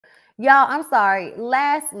Y'all, I'm sorry.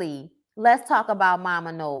 Lastly, let's talk about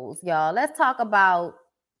Mama Knowles, y'all. Let's talk about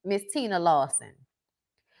Miss Tina Lawson.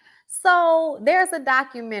 So there's a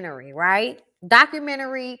documentary, right?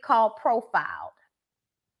 Documentary called Profiled.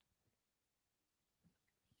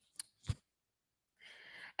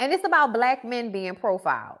 And it's about Black men being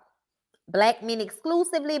profiled. Black men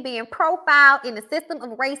exclusively being profiled in the system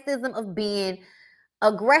of racism, of being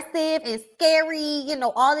aggressive and scary, you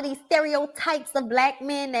know, all of these stereotypes of Black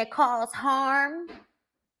men that cause harm.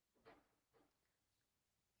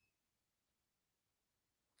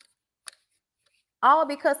 All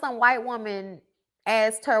because some white woman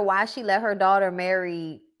asked her why she let her daughter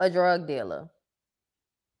marry a drug dealer.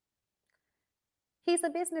 He's a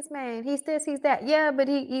businessman. He's this, he's that. Yeah, but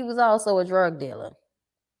he was also a drug dealer.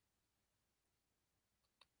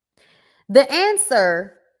 The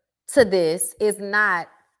answer to this is not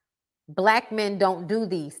Black men don't do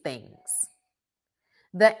these things.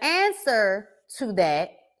 The answer to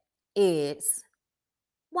that is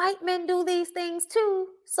white men do these things too.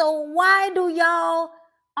 So why do y'all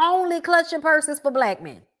only clutch your purses for Black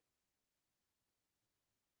men?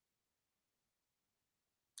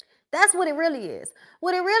 That's what it really is.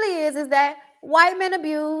 What it really is that white men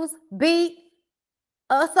abuse, beat,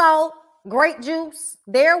 assault, grape juice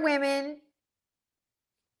their women,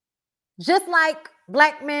 just like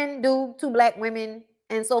Black men do to Black women,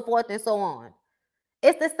 and so forth and so on.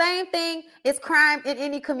 It's the same thing. It's crime in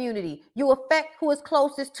any community. You affect who is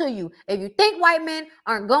closest to you. If you think white men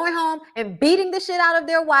aren't going home and beating the shit out of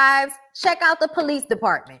their wives, check out the police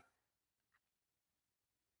department.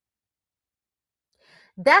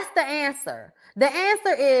 That's the answer. The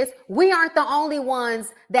answer is we aren't the only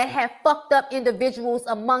ones that have fucked up individuals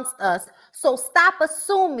amongst us. So stop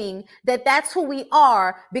assuming that that's who we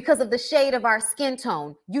are because of the shade of our skin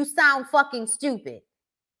tone. You sound fucking stupid.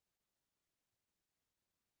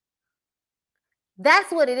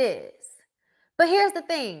 That's what it is. But here's the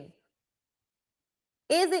thing.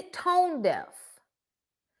 Is it tone deaf?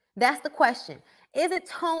 That's the question. Is it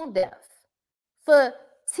tone deaf for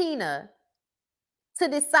Tina to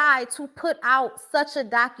decide to put out such a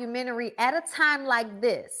documentary at a time like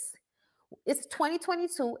this? It's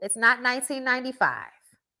 2022. It's not 1995.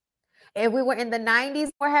 If we were in the 90s,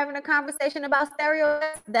 we're having a conversation about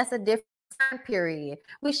stereotypes, that's a different time period.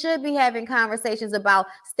 We should be having conversations about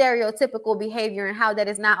stereotypical behavior and how that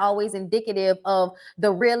is not always indicative of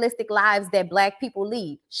the realistic lives that Black people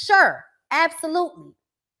lead. Sure, absolutely.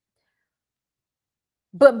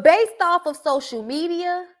 But based off of social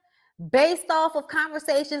media, based off of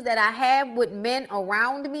conversations that I have with men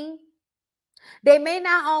around me, they may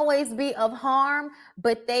not always be of harm,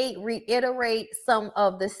 but they reiterate some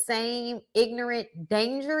of the same ignorant,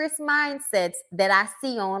 dangerous mindsets that I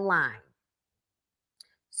see online.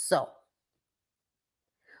 So,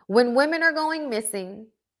 when women are going missing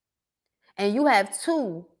and you have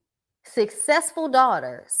two successful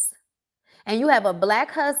daughters and you have a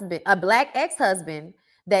Black husband, a Black ex-husband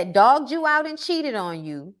that dogged you out and cheated on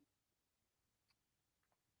you,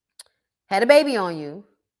 had a baby on you,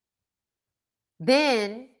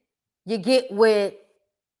 then you get with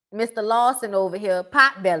Mr. Lawson over here,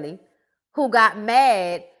 Potbelly, who got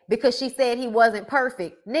mad because she said he wasn't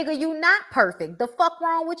perfect. Nigga, you not perfect. The fuck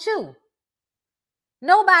wrong with you?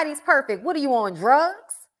 Nobody's perfect. What are you on,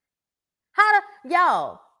 drugs?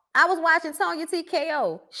 Y'all, I was watching Tonya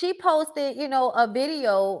TKO. She posted, a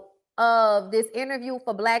video of this interview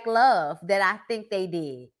for Black Love that I think they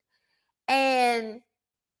did. And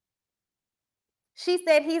she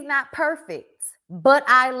said he's not perfect, but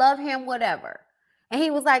I love him, whatever. And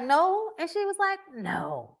he was like, no. And she was like,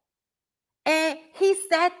 no. And he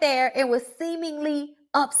sat there and was seemingly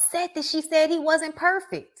upset that she said he wasn't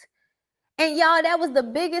perfect. And y'all, that was the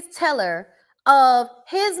biggest teller of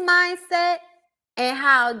his mindset and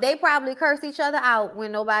how they probably curse each other out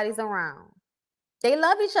when nobody's around. They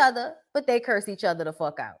love each other, but they curse each other the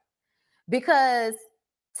fuck out. Because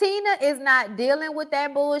Tina is not dealing with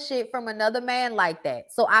that bullshit from another man like that.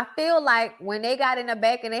 So I feel like when they got in the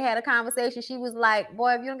back and they had a conversation, she was like,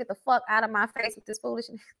 boy, if you don't get the fuck out of my face with this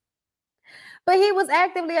foolishness. But he was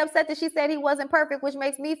actively upset that she said he wasn't perfect, which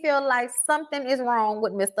makes me feel like something is wrong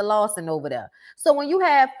with Mr. Lawson over there. So when you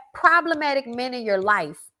have problematic men in your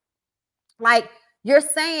life, like you're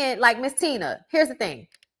saying, like Miss Tina, here's the thing.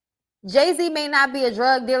 Jay-Z may not be a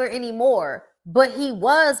drug dealer anymore, but he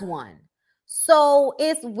was one. So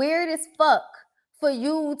it's weird as fuck for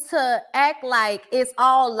you to act like it's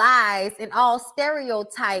all lies and all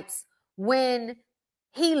stereotypes when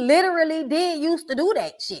he literally did used to do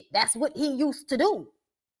that shit. That's what he used to do.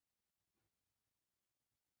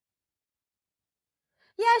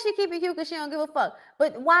 Yeah, she keep it cute because she don't give a fuck.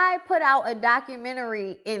 But why put out a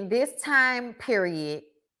documentary in this time period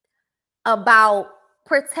about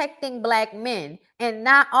protecting Black men and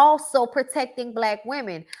not also protecting Black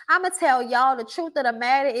women? I'm going to tell y'all the truth of the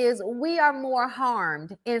matter is we are more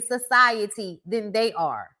harmed in society than they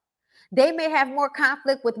are. They may have more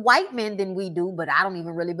conflict with white men than we do, but I don't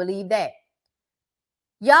even really believe that.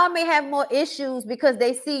 Y'all may have more issues because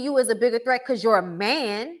they see you as a bigger threat because you're a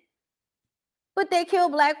man. But they kill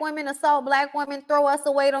Black women, assault Black women, throw us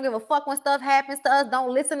away, don't give a fuck when stuff happens to us, don't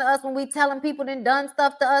listen to us when we telling people done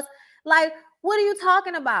stuff to us. Like, what are you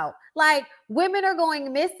talking about? Like, women are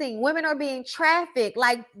going missing. Women are being trafficked.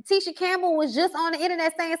 Like, Tisha Campbell was just on the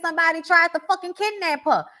internet saying somebody tried to fucking kidnap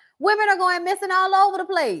her. Women are going missing all over the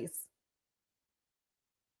place.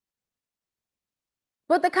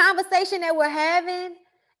 But the conversation that we're having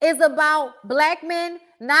is about Black men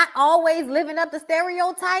not always living up to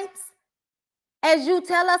stereotypes. As you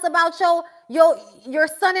tell us about your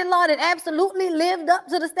son-in-law that absolutely lived up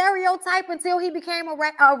to the stereotype until he became a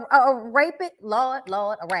rapist. Lord,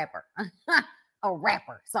 a rapper. A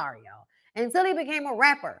rapper. Sorry, y'all. Until he became a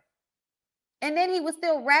rapper. And then he was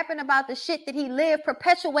still rapping about the shit that he lived,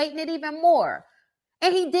 perpetuating it even more.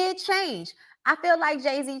 And he did change. I feel like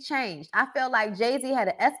Jay-Z changed. I feel like Jay-Z had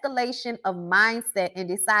an escalation of mindset and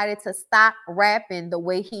decided to stop rapping the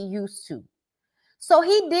way he used to. So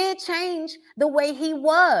he did change the way he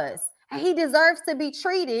was. And he deserves to be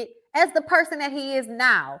treated as the person that he is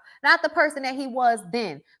now, not the person that he was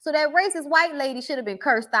then. So that racist white lady should have been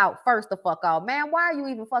cursed out first the fuck out. Man, why are you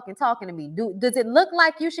even fucking talking to me? Does it look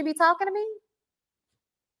like you should be talking to me?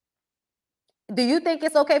 Do you think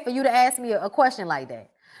it's okay for you to ask me a question like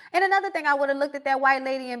that? And another thing, I would have looked at that white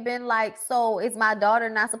lady and been like, so is my daughter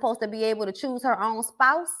not supposed to be able to choose her own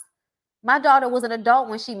spouse? My daughter was an adult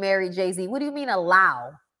when she married Jay-Z. What do you mean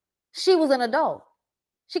allow? She was an adult.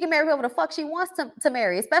 She can marry whoever the fuck she wants to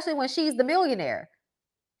marry, especially when she's the millionaire.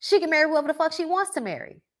 She can marry whoever the fuck she wants to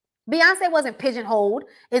marry. Beyonce wasn't pigeonholed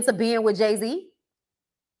into being with Jay-Z.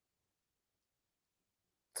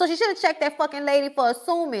 So she should have checked that fucking lady for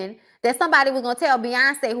assuming that somebody was going to tell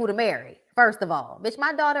Beyonce who to marry. First of all, bitch,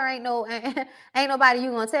 my daughter ain't nobody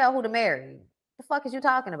you going to tell who to marry. The fuck is you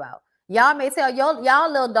talking about? Y'all may tell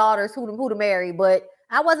y'all little daughters who to marry, but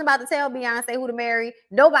I wasn't about to tell Beyonce who to marry.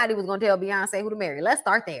 Nobody was going to tell Beyonce who to marry. Let's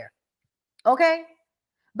start there. Okay?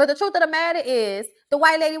 But the truth of the matter is, the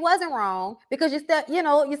white lady wasn't wrong because your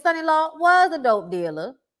son-in-law was a dope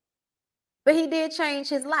dealer, but he did change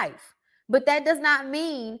his life. But that does not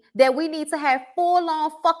mean that we need to have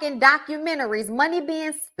full-on fucking documentaries, money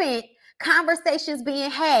being spent, conversations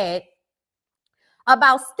being had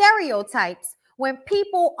about stereotypes when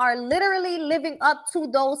people are literally living up to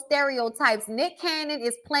those stereotypes. Nick Cannon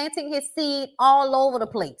is planting his seed all over the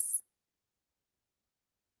place.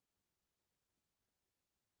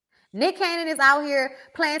 Nick Cannon is out here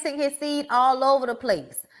planting his seed all over the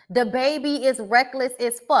place. The baby is reckless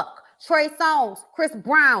as fuck. Trey Songz, Chris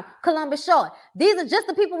Brown, Columbus Short. These are just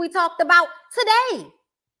the people we talked about today.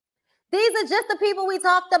 These are just the people we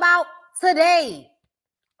talked about today.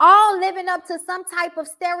 All living up to some type of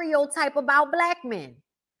stereotype about Black men.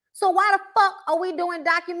 So why the fuck are we doing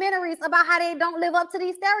documentaries about how they don't live up to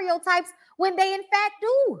these stereotypes when they in fact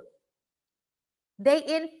do? They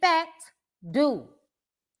in fact do.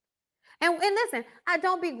 And listen, I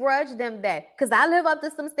don't begrudge them that, because I live up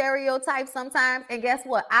to some stereotypes sometimes, and guess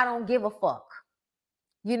what? I don't give a fuck.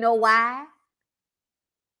 You know why?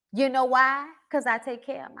 You know why? Because I take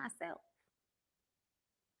care of myself.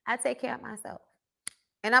 I take care of myself.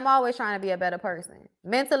 And I'm always trying to be a better person.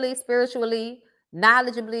 Mentally, spiritually,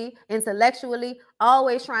 knowledgeably, intellectually,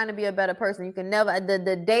 always trying to be a better person. You can never,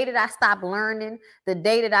 the day that I stop learning, the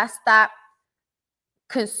day that I stop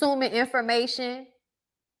consuming information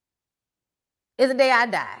is the day I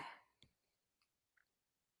die.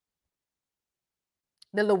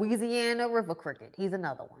 The Louisiana River Cricket, he's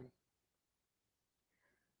another one.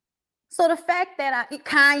 So the fact that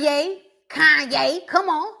Kanye, come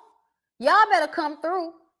on. Y'all better come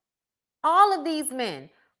through. All of these men,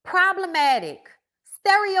 problematic,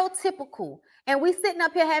 stereotypical, and we sitting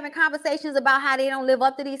up here having conversations about how they don't live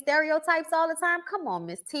up to these stereotypes all the time. Come on,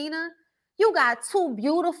 Miss Tina. You got two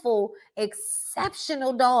beautiful,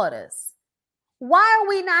 exceptional daughters. Why are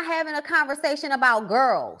we not having a conversation about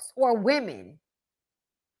girls or women?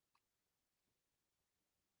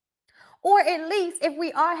 Or at least if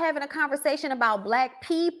we are having a conversation about Black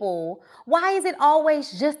people, why is it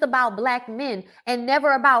always just about Black men and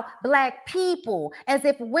never about Black people? As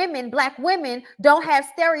if Black women don't have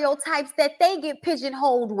stereotypes that they get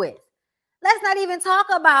pigeonholed with. Let's not even talk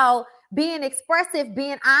about being expressive,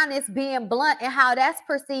 being honest, being blunt, and how that's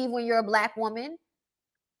perceived when you're a Black woman.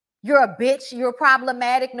 You're a bitch, you're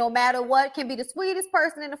problematic no matter what, can be the sweetest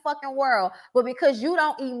person in the fucking world. But because you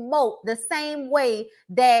don't emote the same way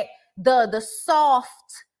that the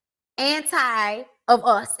soft anti of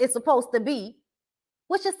us is supposed to be,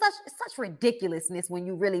 which is such ridiculousness when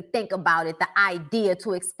you really think about it, the idea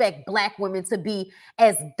to expect Black women to be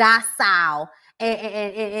as docile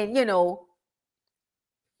and you know,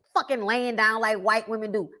 fucking laying down like white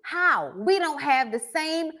women do. How? We don't have the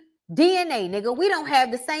same DNA, nigga. We don't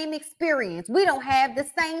have the same experience. We don't have the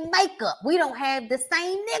same makeup. We don't have the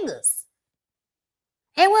same niggas.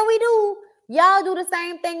 And when we do, y'all do the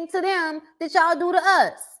same thing to them that y'all do to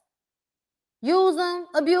us. Use them,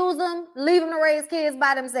 abuse them, leave them to raise kids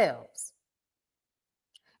by themselves.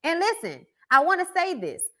 And listen, I want to say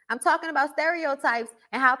this. I'm talking about stereotypes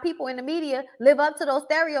and how people in the media live up to those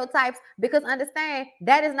stereotypes, because understand,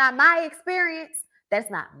 that is not my experience.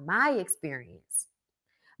 That's not my experience.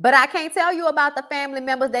 But I can't tell you about the family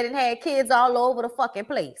members that had kids all over the fucking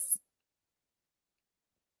place.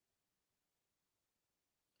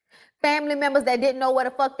 Family members that didn't know where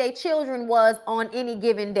the fuck their children was on any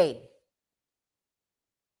given day.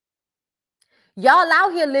 Y'all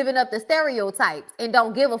out here living up the stereotypes and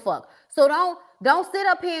don't give a fuck. So don't sit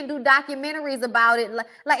up here and do documentaries about it.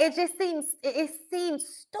 Like it just seems, it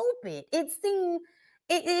seems stupid. It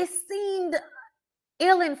seemed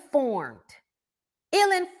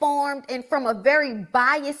ill-informed and from a very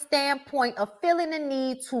biased standpoint of feeling the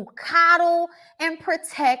need to coddle and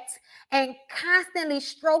protect and constantly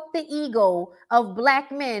stroke the ego of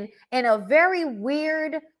Black men in a very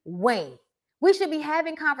weird way. We should be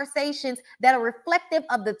having conversations that are reflective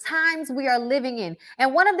of the times we are living in.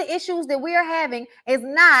 And one of the issues that we are having is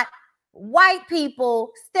not white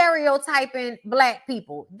people stereotyping Black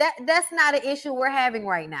people. That's not an issue we're having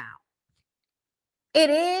right now.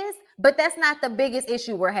 It is, but that's not the biggest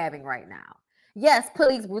issue we're having right now. Yes,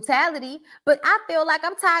 police brutality, but I feel like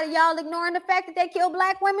I'm tired of y'all ignoring the fact that they kill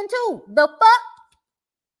Black women too. The fuck?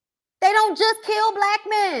 They don't just kill Black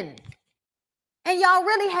men. And y'all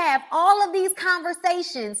really have all of these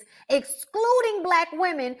conversations excluding Black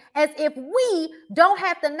women as if we don't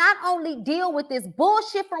have to not only deal with this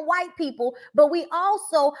bullshit from white people, but we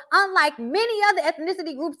also, unlike many other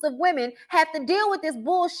ethnicity groups of women, have to deal with this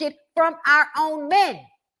bullshit from our own men.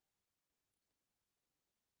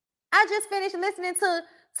 I just finished listening to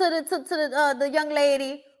the young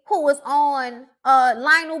lady who was on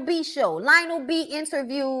Lionel B show. Lionel B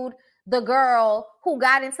interviewed the girl who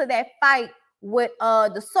got into that fight with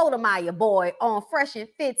the Sotomayor boy on Fresh and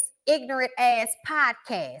Fit's ignorant ass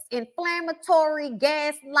podcast, inflammatory,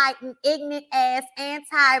 gaslighting, ignorant ass,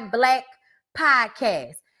 anti-Black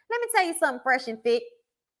podcast. Let me tell you something, Fresh and Fit.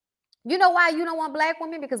 You know why you don't want Black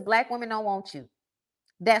women? Because Black women don't want you.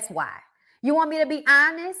 That's why. You want me to be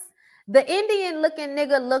honest? The Indian looking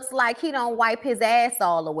nigga looks like he don't wipe his ass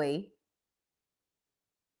all the way.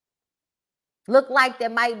 Look like there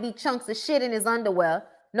might be chunks of shit in his underwear.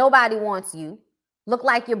 Nobody wants you. Look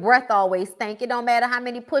like your breath always stink. It don't matter how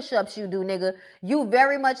many push-ups you do, nigga. You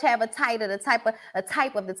very much have a type of the type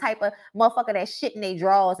of motherfucker that shit in their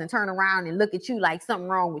drawers and turn around and look at you like something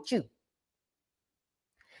wrong with you.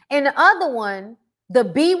 And the other one, the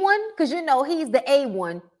B one, because you know he's the A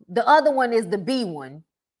one. The other one is the B one.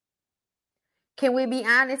 Can we be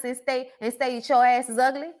honest and say that your ass is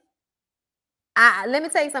ugly? Let me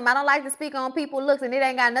tell you something. I don't like to speak on people's looks, and it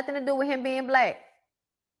ain't got nothing to do with him being Black.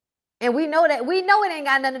 And we know that. We know it ain't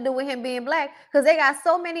got nothing to do with him being Black, because they got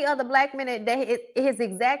so many other Black men that his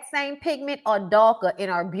exact same pigment or darker and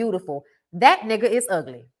are beautiful. That nigga is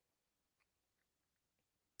ugly.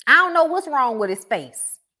 I don't know what's wrong with his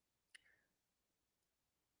face.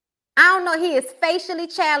 I don't know. He is facially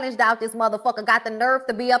challenged out, this motherfucker. Got the nerve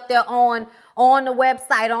to be up there on the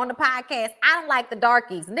website, on the podcast. I don't like the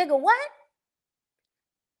darkies. Nigga, what?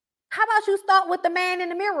 How about you start with the man in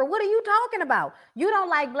the mirror? What are you talking about? You don't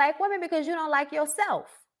like Black women because you don't like yourself.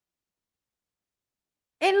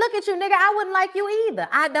 And look at you, nigga. I wouldn't like you either.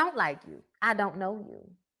 I don't like you. I don't know you.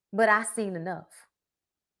 But I've seen enough.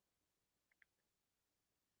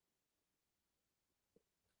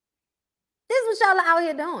 This is what y'all are out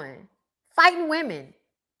here doing. Fighting women.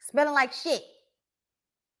 Smelling like shit.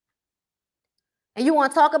 And you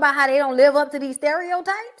want to talk about how they don't live up to these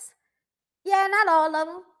stereotypes? Yeah, not all of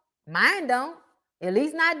them. Mine don't. At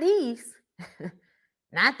least not these.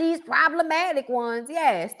 Not these problematic ones.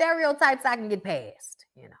 Yeah, stereotypes I can get past,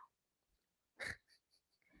 you know.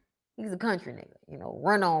 He's a country nigga, you know,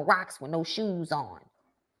 run on rocks with no shoes on.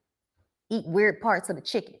 Eat weird parts of the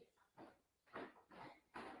chicken.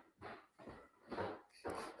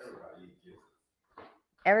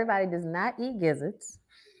 Everybody does not eat gizzards.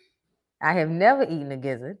 I have never eaten a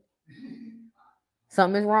gizzard.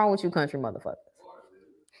 Something is wrong with you country motherfuckers.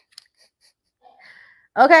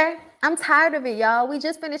 Okay, I'm tired of it, y'all. We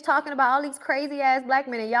just finished talking about all these crazy ass black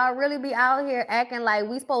men, and y'all really be out here acting like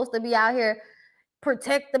we supposed to be out here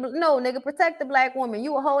protect the protect the black woman.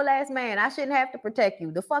 You a whole ass man. I shouldn't have to protect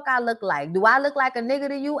you. The fuck I look like? Do I look like a nigga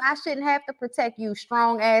to you? I shouldn't have to protect you,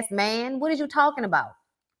 strong ass man. What is you talking about?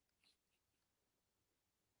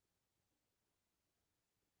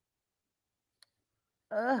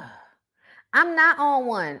 Ugh. I'm not on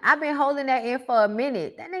one. I've been holding that in for a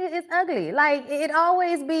minute. That nigga is ugly. Like, it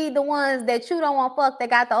always be the ones that you don't want fuck that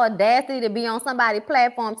got the audacity to be on somebody's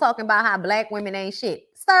platform talking about how black women ain't shit.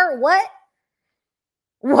 Sir, what?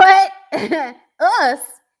 What? Us?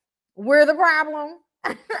 We're the problem?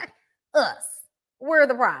 Us. We're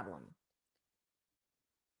the problem.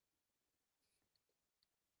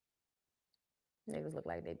 Niggas look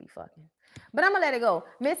like they be fucking. But I'm gonna let it go.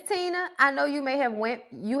 Miss Tina, I know you may have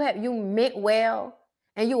you meant well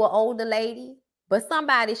and you an older lady, but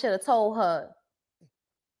somebody should have told her.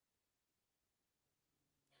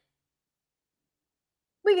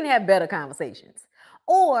 We can have better conversations.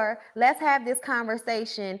 Or let's have this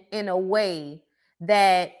conversation in a way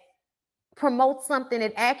that promotes something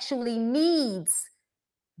that actually needs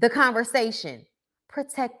the conversation.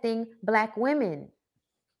 Protecting black women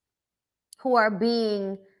who are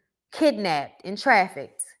being kidnapped and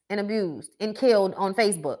trafficked and abused and killed on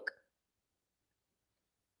Facebook.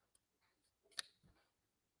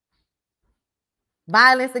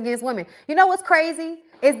 Violence against women. You know what's crazy?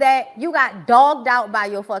 Is that you got dogged out by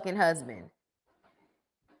your fucking husband.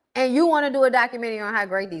 And you want to do a documentary on how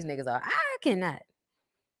great these niggas are. I cannot.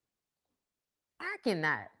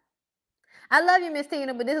 I love you, Miss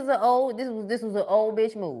Tina, but this was an old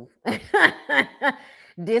bitch move.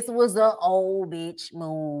 This was an old bitch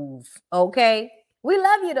move. Okay? We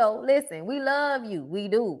love you though. Listen, we love you. We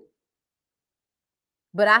do.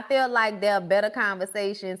 But I feel like there are better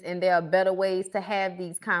conversations and there are better ways to have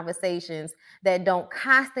these conversations that don't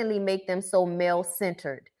constantly make them so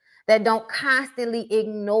male-centered, that don't constantly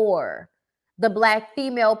ignore the black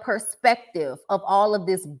female perspective of all of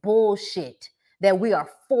this bullshit that we are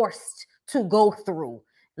forced to go through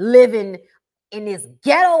living in this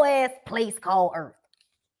ghetto-ass place called Earth.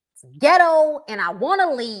 It's ghetto and I want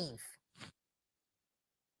to leave.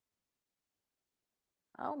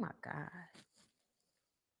 Oh my God.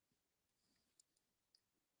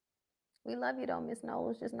 We love you though, Miss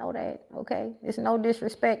Knowles. Just know that, okay? It's no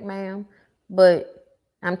disrespect, ma'am. But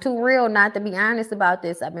I'm too real not to be honest about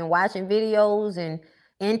this. I've been watching videos and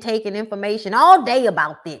intaking information all day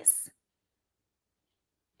about this.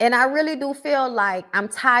 And I really do feel like I'm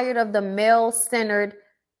tired of the male-centered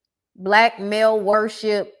black male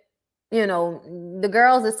worship. You know, the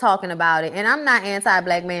girls is talking about it. And I'm not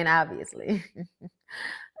anti-black man, obviously.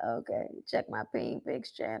 Okay, check my Pink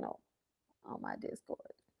Pics channel on my Discord.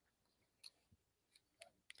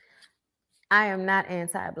 I am not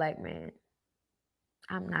anti-black man.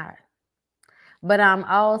 I'm not. But I'm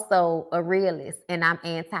also a realist and I'm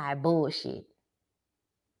anti-bullshit.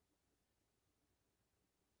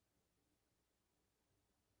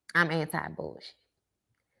 I'm anti-bullshit.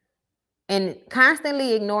 And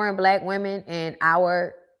constantly ignoring black women and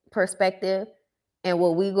our perspective and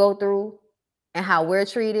what we go through and how we're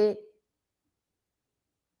treated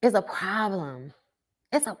is a problem.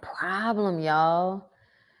 It's a problem, y'all.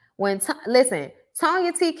 Listen,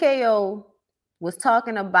 Tanya TKO was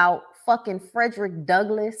talking about fucking Frederick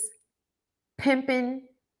Douglass pimping.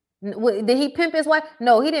 Did he pimp his wife?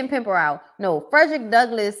 No, he didn't pimp her out. No, Frederick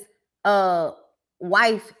Douglass'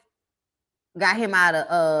 wife got him out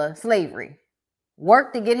of slavery,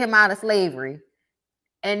 worked to get him out of slavery,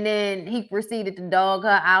 and then he proceeded to dog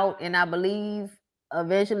her out, and I believe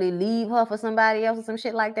eventually leave her for somebody else or some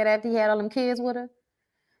shit like that after he had all them kids with her.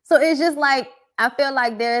 So it's just like, I feel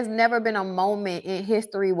like there's never been a moment in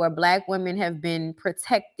history where black women have been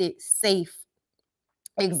protected, safe,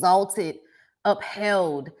 exalted,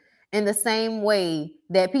 upheld in the same way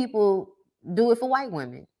that people do it for white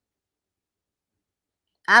women.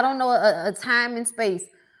 I don't know a time and space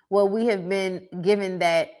where we have been given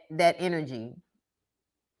that energy.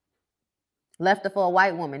 Left it for a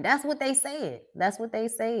white woman. That's what they said. That's what they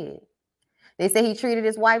said. They say he treated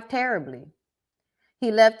his wife terribly.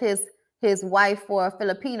 He left his wife for a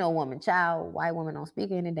Filipino woman. Child, white women don't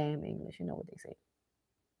speak any damn English. You know what they say.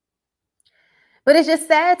 But it's just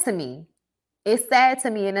sad to me. It's sad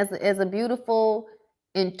to me. And as a beautiful,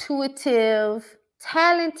 intuitive,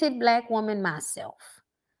 talented black woman myself,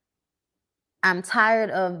 I'm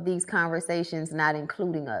tired of these conversations not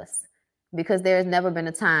including us because there's never been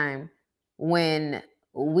a time when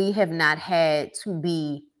we have not had to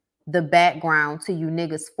be the background to you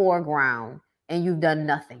niggas' foreground, and you've done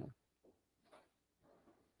nothing.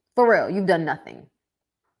 For real, you've done nothing.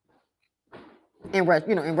 In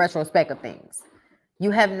retrospect of things,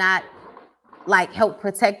 you have not like helped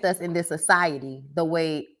protect us in this society the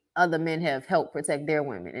way other men have helped protect their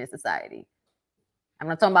women in society. I'm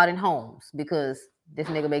not talking about in homes, because this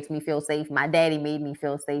nigga makes me feel safe. My daddy made me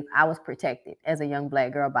feel safe. I was protected as a young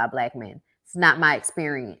black girl by black men. It's not my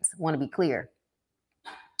experience. I want to be clear.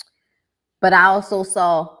 But I also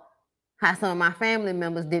saw how some of my family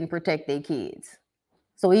members didn't protect their kids.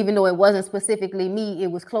 So even though it wasn't specifically me,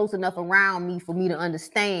 it was close enough around me for me to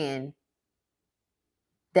understand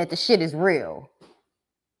that the shit is real.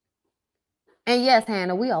 And yes,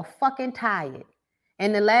 Hannah, we are fucking tired.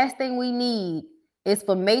 And the last thing we need is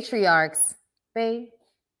for matriarchs, babe,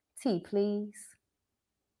 tea, please.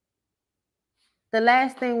 The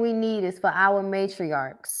last thing we need is for our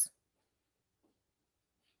matriarchs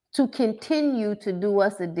to continue to do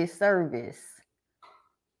us a disservice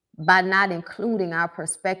by not including our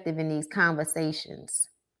perspective in these conversations.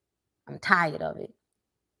 I'm tired of it.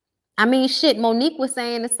 I mean, shit, Monique was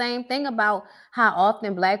saying the same thing about how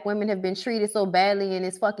often black women have been treated so badly in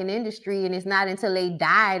this fucking industry, and it's not until they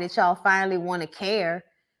die that y'all finally want to care.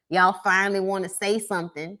 Y'all finally want to say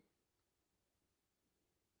something.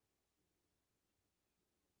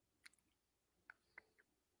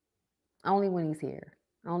 Only when he's here.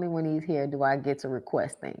 Only when he's here do I get to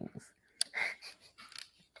request things.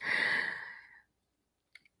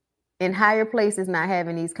 In higher places, not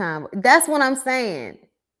having these that's what I'm saying.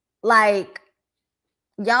 Like,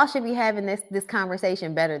 y'all should be having this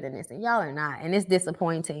conversation better than this, and y'all are not, and it's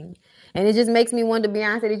disappointing. And it just makes me wonder,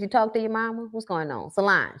 Beyonce, did you talk to your mama? What's going on?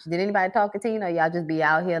 Solange, did anybody talk to Tina, or y'all just be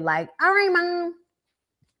out here like, all right, mom?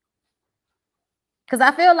 Because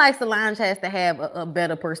I feel like Solange has to have a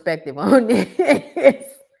better perspective on this.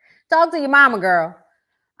 Talk to your mama, girl.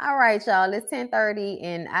 All right, y'all, it's 10:30,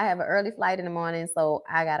 and I have an early flight in the morning, so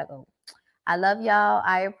I gotta go. I love y'all.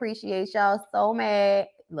 I appreciate y'all so much.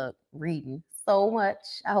 Look, reading so much.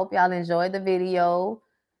 I hope y'all enjoyed the video.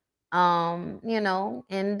 And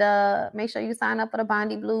make sure you sign up for the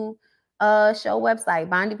BondyBlue show website,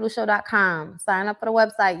 bondyblueshow.com. Sign up for the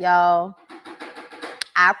website, y'all.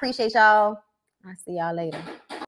 I appreciate y'all. I'll see y'all later.